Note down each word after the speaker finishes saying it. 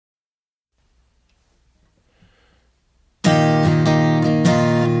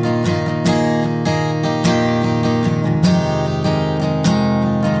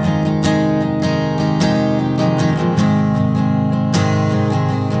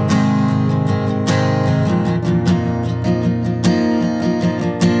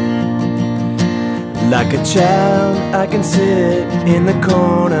Like a child, I can sit in the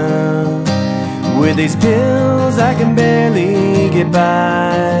corner. With these pills, I can barely get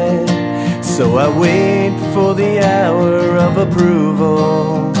by. So I wait for the hour of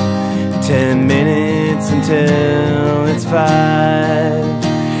approval. 10 minutes until it's 5.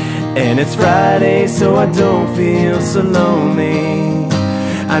 And it's Friday, so I don't feel so lonely.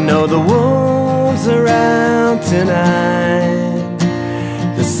 I know the wolves are out tonight.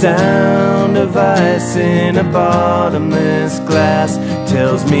 The sound of ice in a bottomless glass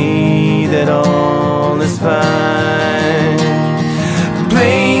tells me that all is fine.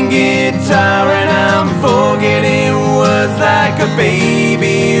 Playing guitar and I'm forgetting words like a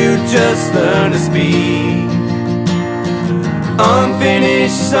baby who just learned to speak.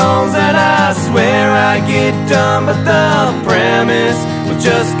 Unfinished songs that I swear I get done, but the premise was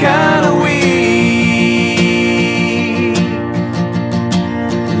just kinda weak.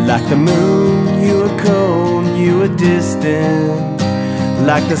 Like the moon, you were cold, you were distant.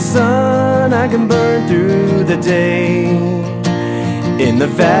 Like the sun, I can burn through the day. In the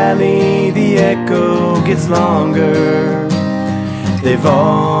valley, the echo gets longer. They've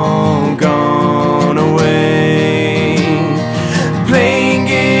all gone away. Playing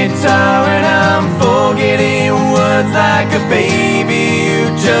guitar and I'm forgetting words like a baby who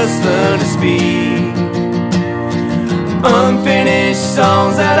just learned to speak. Unfinished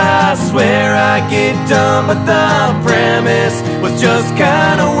songs that I swear I get done, but the premise was just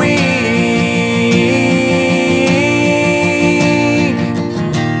kinda weak.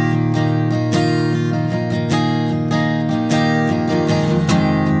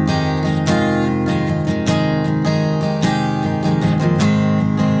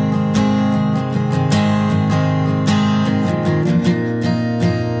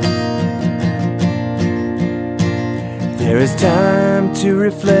 There is time to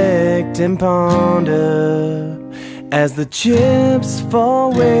reflect and ponder as the chips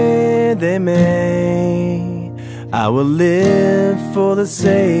fall where they may. I will live for the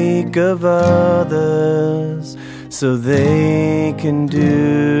sake of others so they can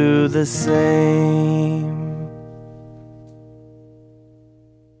do the same.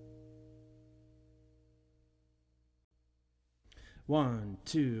 One,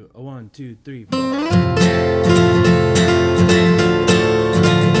 two, 1, 2, 3, 4.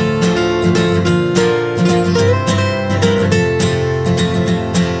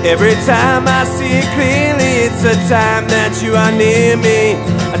 Every time I see it clearly, it's a time that you are near me.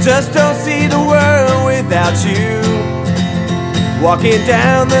 I just don't see the world without you. Walking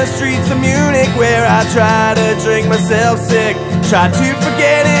down the streets of Munich where I try to drink myself sick. Try to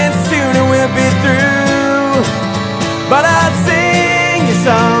forget and soon it will be through. But I sing your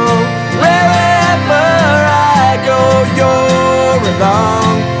song wherever I go, you're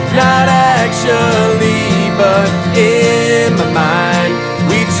along. Not actually, but in my mind.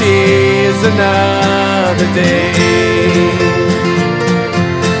 Cheers another day.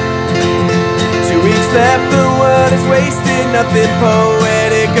 2 weeks left, the world is wasted, nothing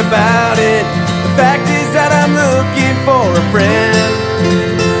poetic about it. The fact is that I'm looking for a friend,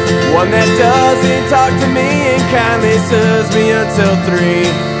 one that doesn't talk to me and kindly serves me until 3.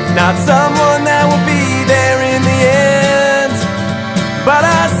 Not someone that will be there in the end, but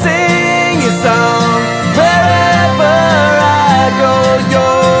I sing your song wherever I go,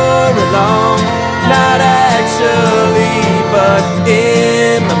 you're along. Not actually, but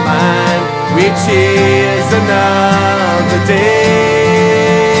in my mind, we cheers another day.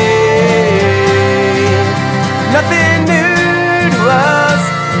 Nothing new to us,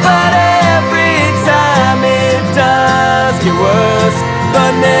 but every time it does get worse.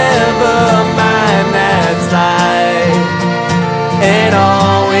 But never mind, that's life, and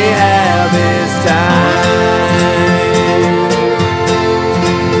all we have is time.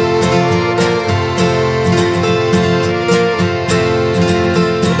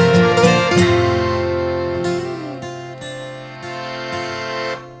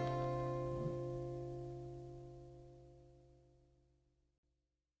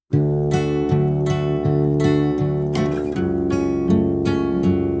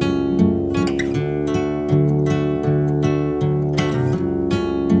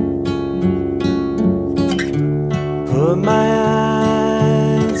 Put my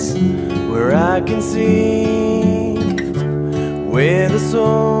eyes where I can see, where the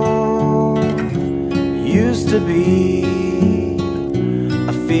soul used to be.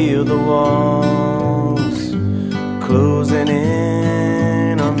 I feel the walls closing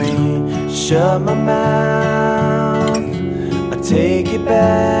in on me. Shut my mouth, I take it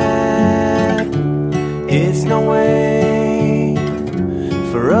back. It's no way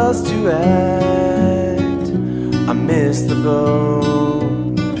for us to act. missed the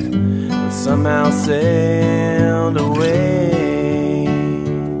boat, but somehow sailed away.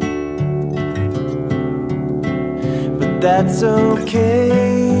 But that's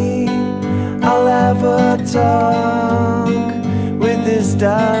okay, I'll have a talk with this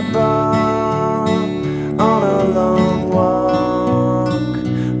dive bar on a long walk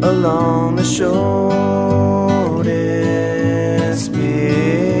along the shore this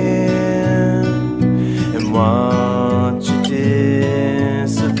pier, and watch you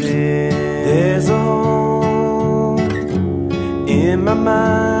disappear. There's a hole in my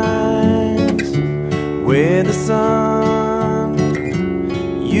mind where the sun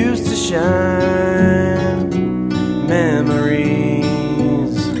used to shine,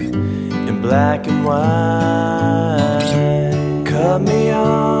 memories in black and white. Cut me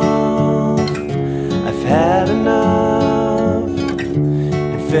off, I've had enough.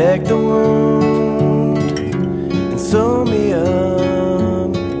 Infect the wound and sew me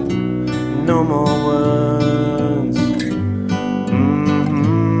up. No more words.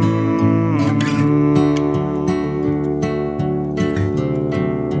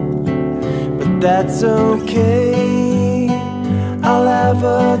 But that's okay, I'll have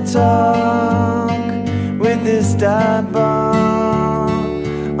a talk with this dive bar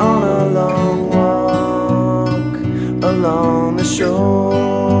on a long walk along the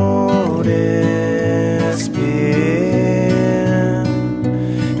shore this pier,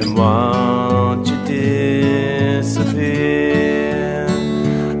 and watch you disappear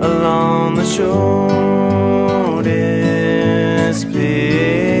along the shore this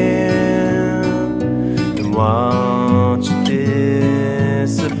pier, and watch you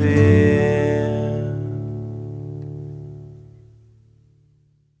disappear.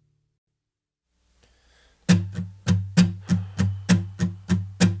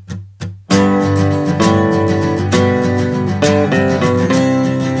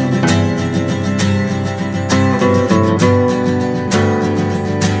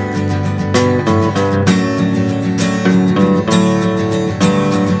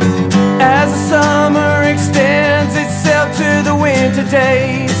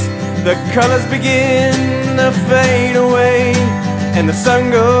 Days, the colors begin to fade away, and the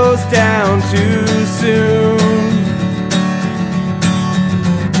sun goes down too soon.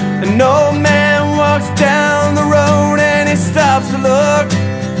 An old man walks down the road and he stops to look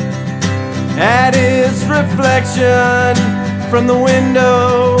at his reflection from the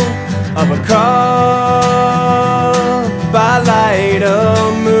window of a car by light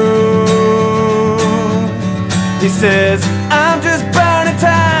of moon. He says, I'm just burning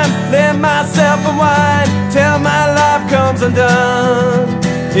time, let myself unwind till my life comes undone.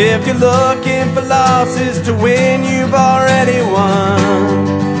 If you're looking for losses to win, you've already won.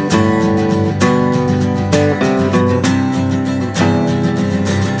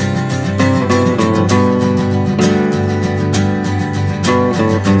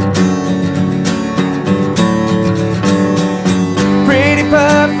 Pretty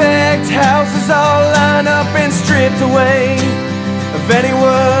perfect houses all lined up and stripped away of any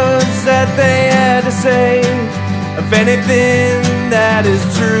words that they had to say, of anything that is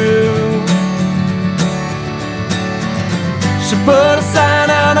true. She put a sign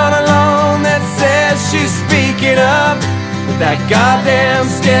out on her lawn that says she's speaking up, but that goddamn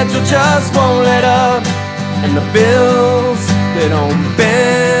schedule just won't let up, and the bills, they don't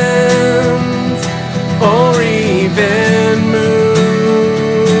bend or even move.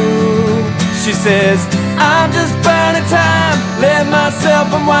 She says, I'm just burning time, let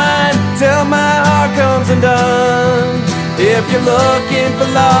myself unwind till my heart comes undone. If you're looking for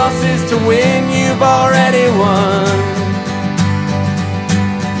losses to win, you've already won.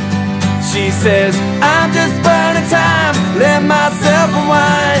 She says, I'm just burning time, let myself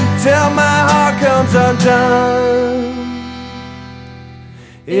unwind till my heart comes undone.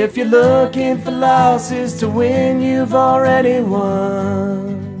 If you're looking for losses to win, you've already won.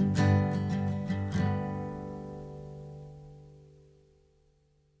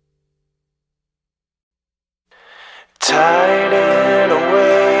 Tired and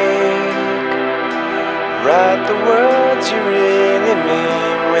awake, write the words you really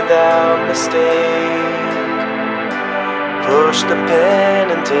mean without mistake. Push the pen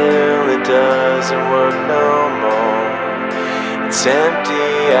until it doesn't work no more. It's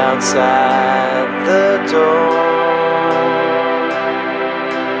empty outside the door.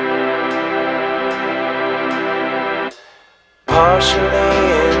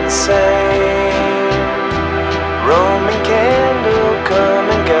 Partially insane, Roman candle come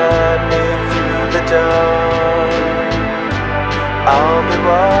and guide me through the dark. I'll be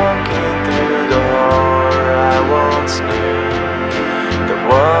walking through the horror I once knew.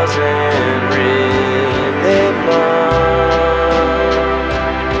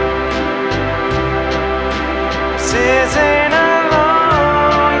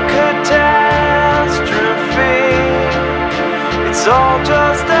 It's all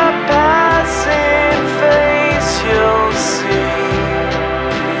just a passing phase, you'll see.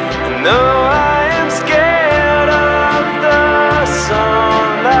 And though I am scared of the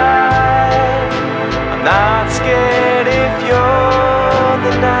sunlight, I'm not scared if you're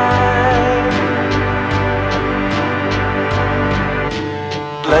the night.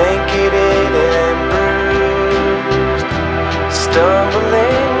 Blanketed and bruised,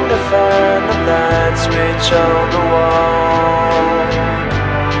 stumbling to find the light switch on the wall.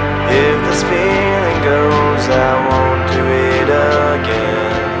 If this feeling goes, I won't do it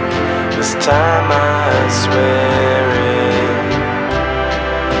again. This time I swear it.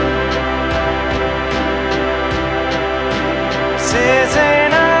 This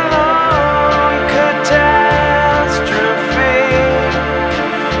isn't a long catastrophe.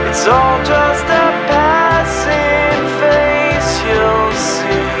 It's all just a passing phase, you'll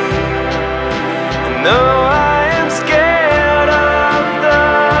see. And though I am scared of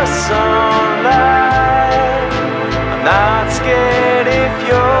the sunlight, I'm not scared if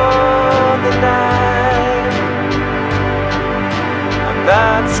you're the night. I'm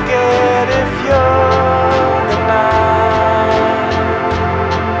not scared if you're the night.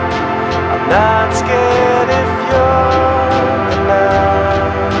 I'm not scared if you're the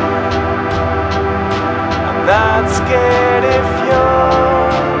night. I'm not scared if you're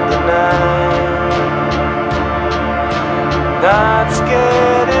the night. Not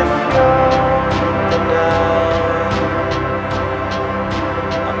scared if you're the night.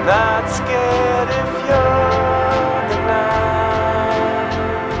 I'm not scared if you're the night.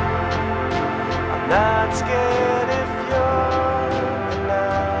 I'm not scared if you're the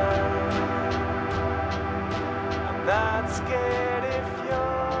night. I'm not scared if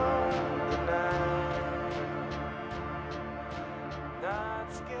you're the night. Not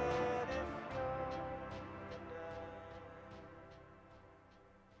scared if you're the night.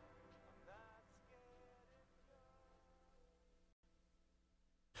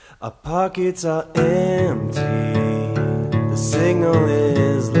 Our pockets are empty, the signal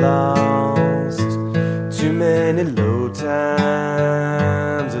is lost. Too many low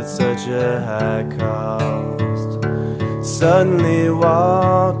times at such a high cost. Suddenly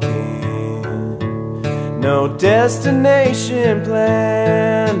walking, no destination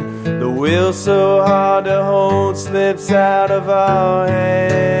plan. The wheel so hard to hold slips out of our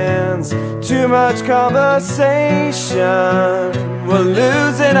hands. Too much conversation, we're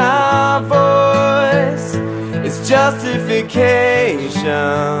losing our voice. It's justification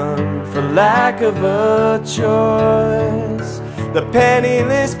for lack of a choice. The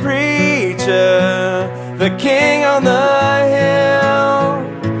penniless preacher, the king on the hill,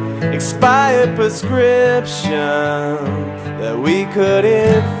 expired prescription that we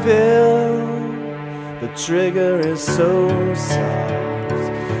couldn't fill. The trigger is so soft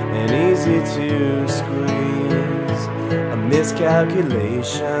and easy to squeeze. A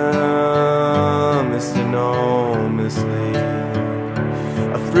miscalculation, missed enormously.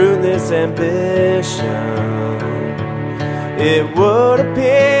 A fruitless ambition, it would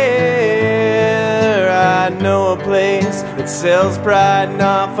appear. I know a place that sells pride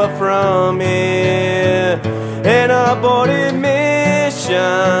not far from here. An aborted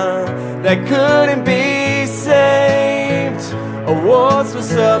mission that couldn't be saved. Awards for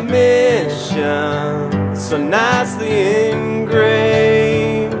submission, so nicely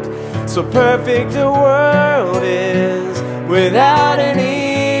engraved. So perfect a world is without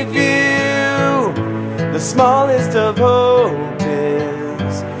any view. The smallest of hope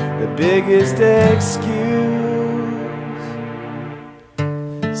is the biggest excuse.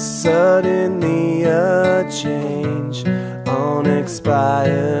 Suddenly a change on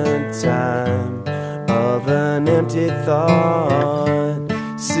expired time of an empty thought.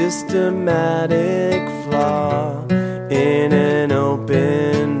 Systematic flaw in an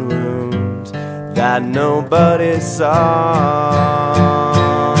open wound that nobody saw.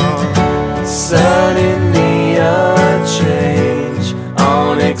 Suddenly a change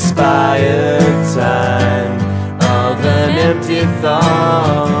on expired time of an empty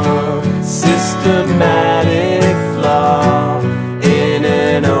thought. Systematic flaw in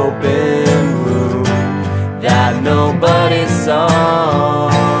an open wound that nobody saw.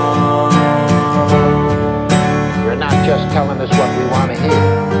 You're not just telling us what we want to hear.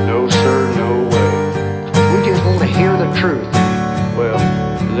 No, sir, no way. We just want to hear the truth. Well,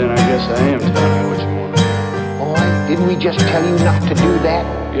 then I guess I am telling you what you want to hear. Boy, didn't we just tell you not to do that?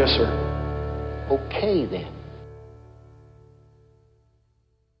 Yes, sir. Okay, then.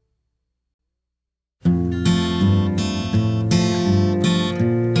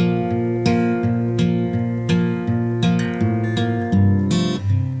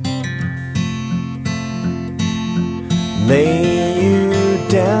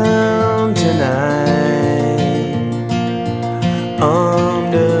 gown tonight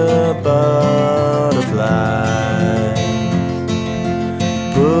under butterflies.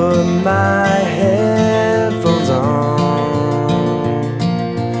 Put my headphones on,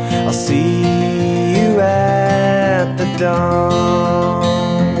 I'll see you at the dawn.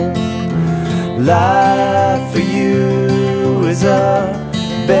 Life for you is a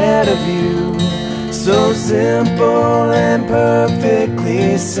better view, so simple and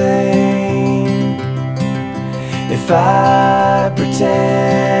perfectly sane. If I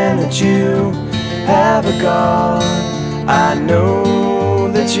pretend that you have a God, I know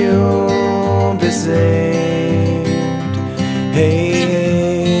that you'll be saved. Hey,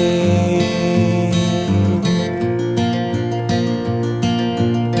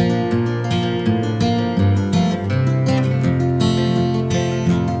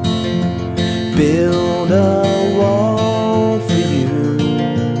 build a wall for you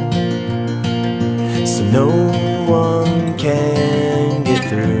so no one can get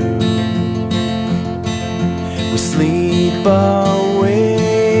through. We sleep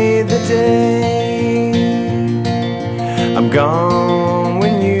away the day, I'm gone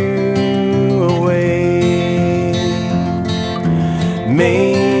when you awake.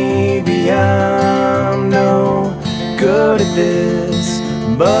 Maybe I'm no good at this,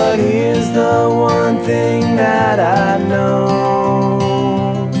 but here's the one thing that I know.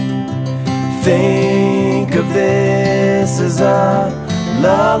 Think of this as a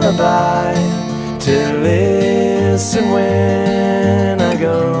lullaby to listen when I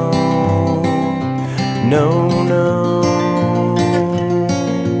go. No, no,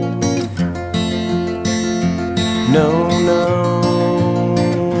 no, no,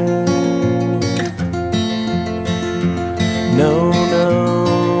 no, no,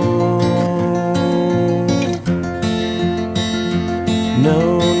 no,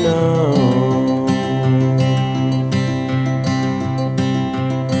 no.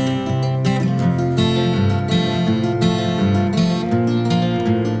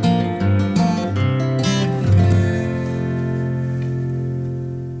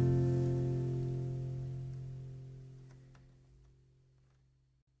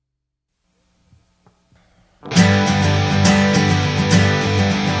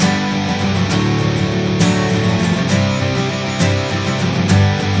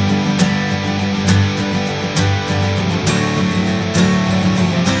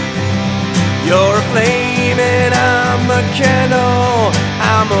 You're a flame and I'm a candle,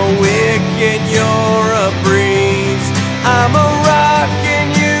 I'm a wick and you're a breeze. I'm a rock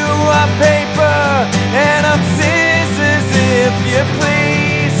and you are paper, and I'm scissors if you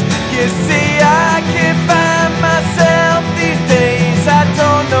please. You see, I can't find myself these days, I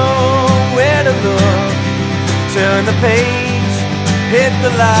don't know where to look. Turn the page, hit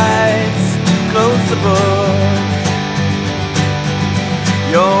the lights, close the book.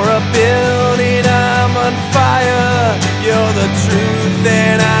 You're a building, I'm on fire. You're the truth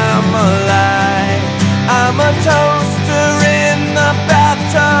and I'm a lie. I'm a toaster in the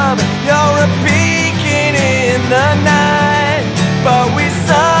bathtub, you're a beacon in the night. But we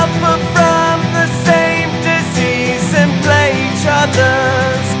suffer from the same disease and play each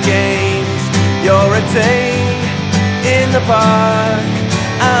other's games. You're a day in the park,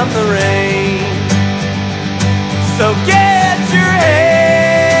 I'm the rain. So get your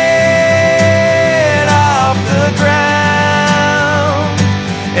head off the ground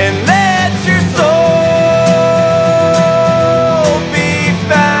and let your soul be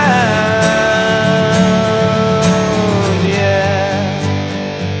found, yeah.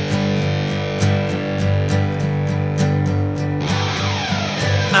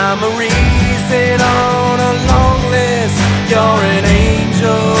 I'm a reason on a long list. You're an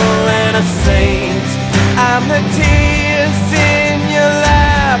angel and a saint. I'm the tears in your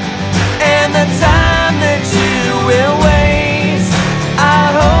lap and the time that you will waste.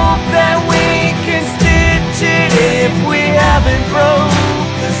 I hope that we can stitch it if we haven't broke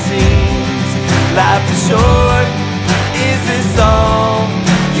the seams. Life is short, is this all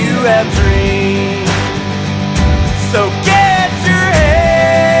you have dreamed? So get your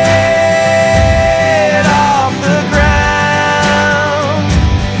head off the ground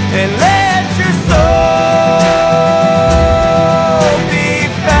and let your soul be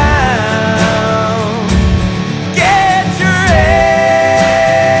found. Get your head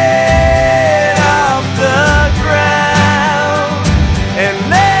off the ground and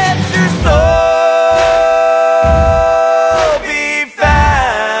let your soul be found.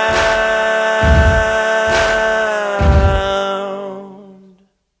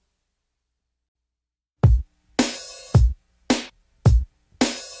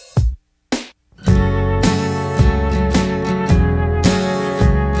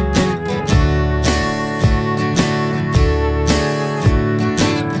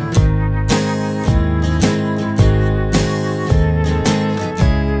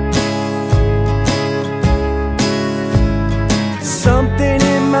 Something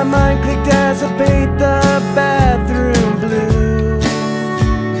in my mind clicked as I paint the bathroom blue.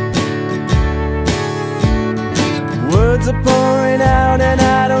 Words are pouring out and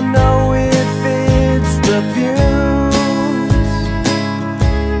I don't know if it's the fumes.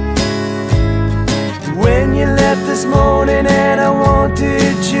 When you left this morning and I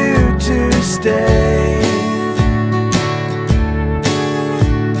wanted you to stay,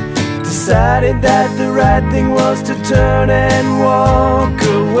 decided that the right thing was to turn and walk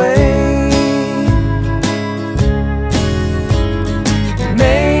away.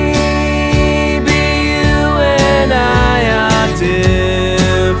 Maybe you and I are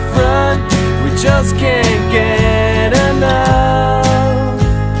different. We just can't get enough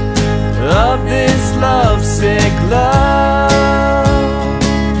of this lovesick love.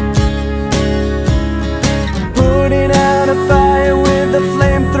 Putting out a fire with a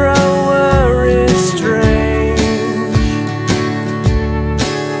flamethrower is strange.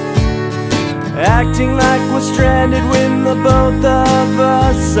 Acting like we're stranded when the both of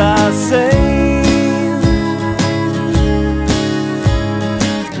us are safe.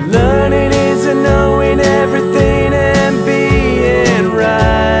 Learning isn't knowing everything and being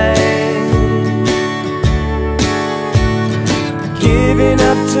right. Giving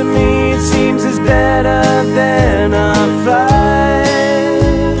up to me, it seems, is better than a fight.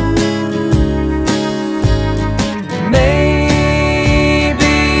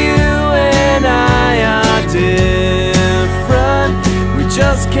 Maybe you and I are different. We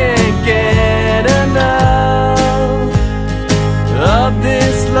just can't get enough of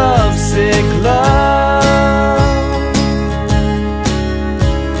this lovesick love.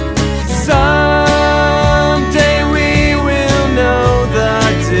 Someday we will know the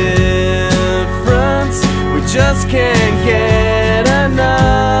difference. We just can't get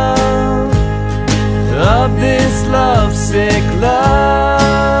enough of this lovesick love.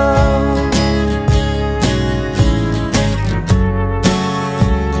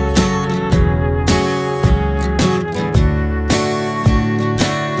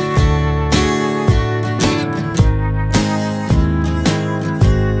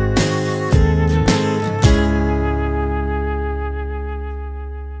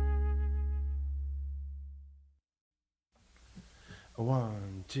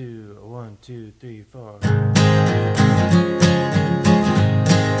 One, two, 3, 4.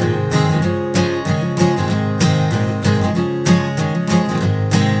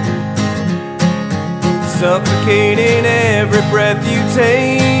 Suffocating every breath you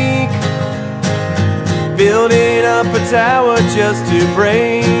take, building up a tower just to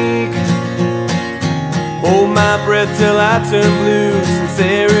break. Hold my breath till I turn blue.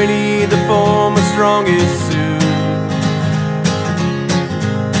 Sincerity, the form of strongest suit.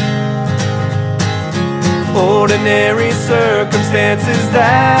 Ordinary circumstances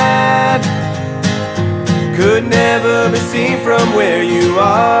that could never be seen from where you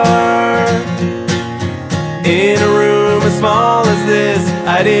are. In a room as small as this,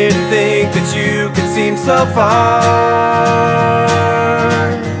 I didn't think that you could seem so far.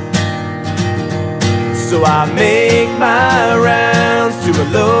 So I make my rounds to a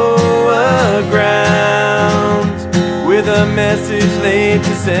lower ground with a message late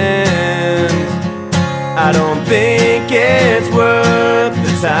to send. I don't think it's worth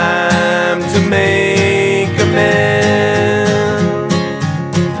the time to make amends.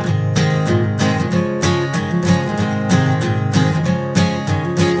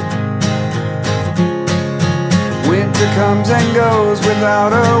 Winter comes and goes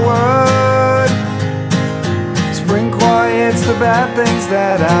without a word. Spring quiets the bad things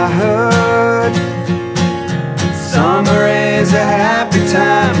that I heard. Summer is a happy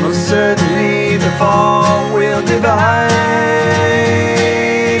time, most certainly the fall will divide.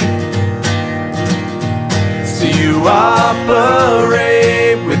 So you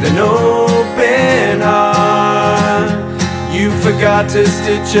operate with an open heart. You forgot to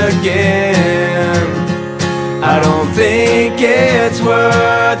stitch again. I don't think it's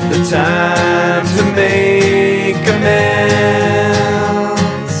worth the time to make amends.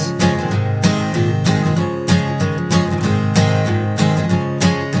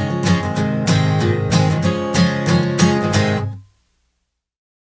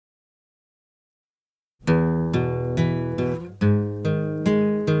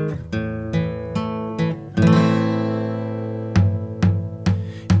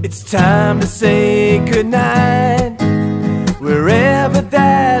 It's time to say goodnight, wherever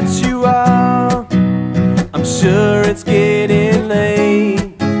that you are. I'm sure it's getting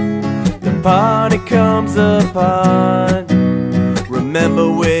late, the party comes apart. Remember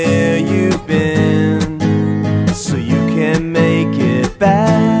where you've been, so you can make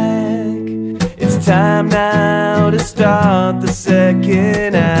now to start the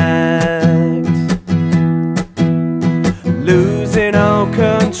second act. Losing all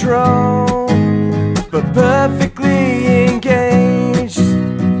control, but perfectly engaged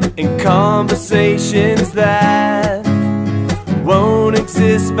in conversations that won't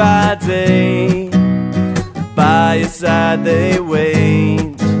exist by day. By your side they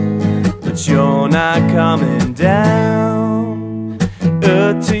wait, but you're not coming down.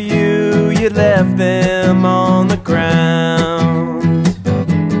 To you, you left them on the ground,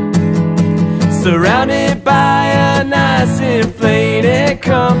 surrounded by a nice inflated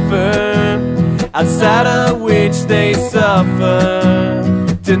comfort, outside of which they suffer.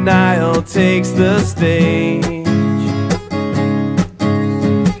 Denial takes the stage.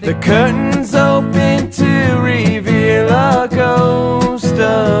 The curtains open to reveal a ghost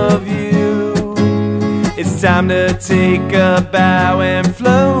of you. It's time to take a bow and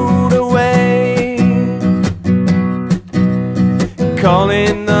float away.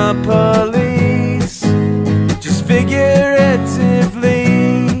 Calling the police, just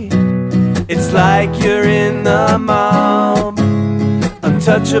figuratively. It's like you're in the mob,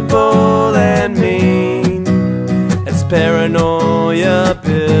 untouchable and mean, as paranoia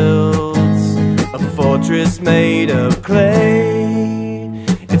builds a fortress made of clay.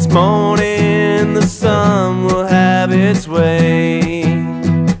 It's morning, the sun will have its way.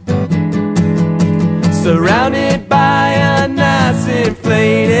 Surrounded by a nice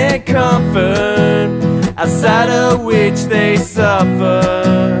inflated comfort, outside of which they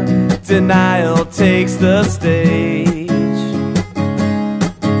suffer. Denial takes the stage.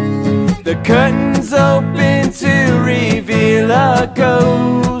 The curtains open to reveal a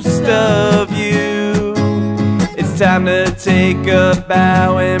ghost of you. It's time to take a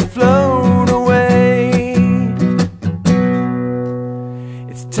bow and float away.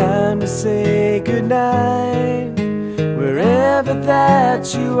 It's time to say goodnight, wherever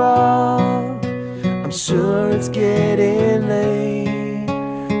that you are. I'm sure it's getting late,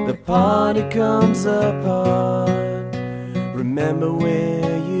 the party comes apart. Remember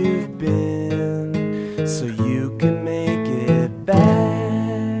where you've been, so you can make it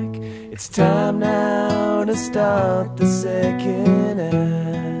back. It's time now to start the second act.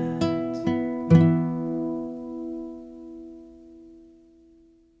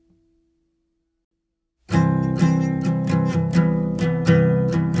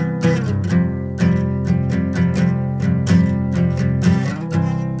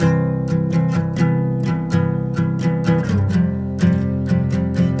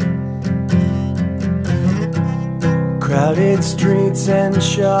 Crowded streets and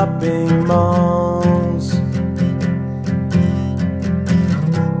shopping malls,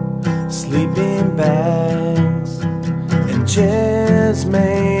 sleeping bags and chairs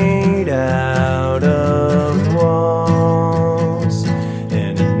made out of walls,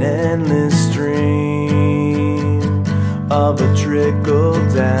 and an endless stream of a trickle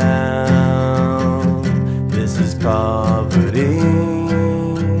down. This is poverty.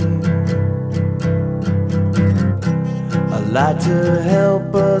 A light to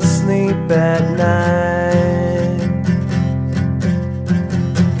help us sleep at night,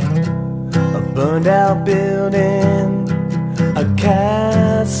 a burned out building, a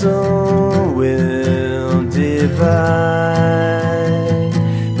castle will divide.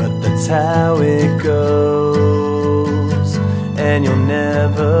 But that's how it goes, and you'll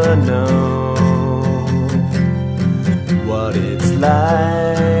never know what it's like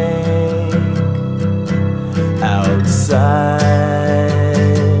outside.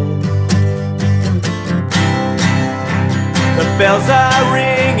 The bells are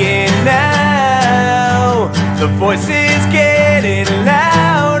ringing now, the voice is getting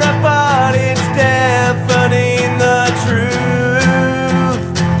louder, but it's deafening the truth.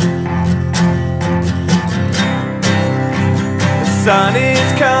 The sun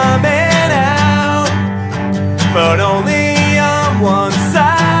is coming out, but only on one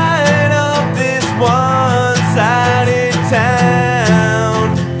side of this one-sided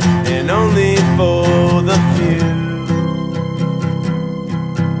town, and only for the few.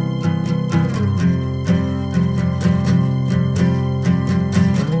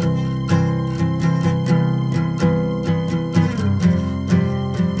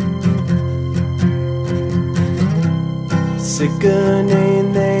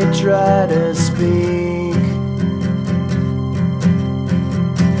 Sickening they try to speak,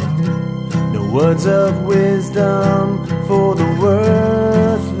 no words of wisdom for the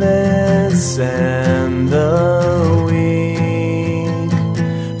worthless and the weak,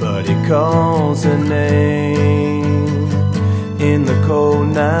 but it calls a name in the cold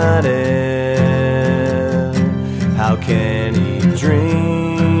night air. any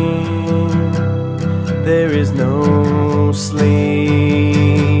dream. There is no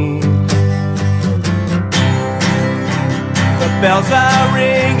sleep. The bells are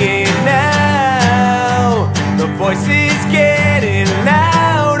ringing now. The voice is getting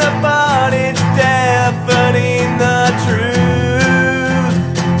louder, but it's deafening the truth.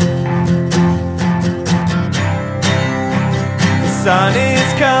 The sun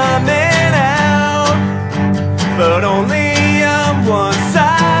is coming out, but only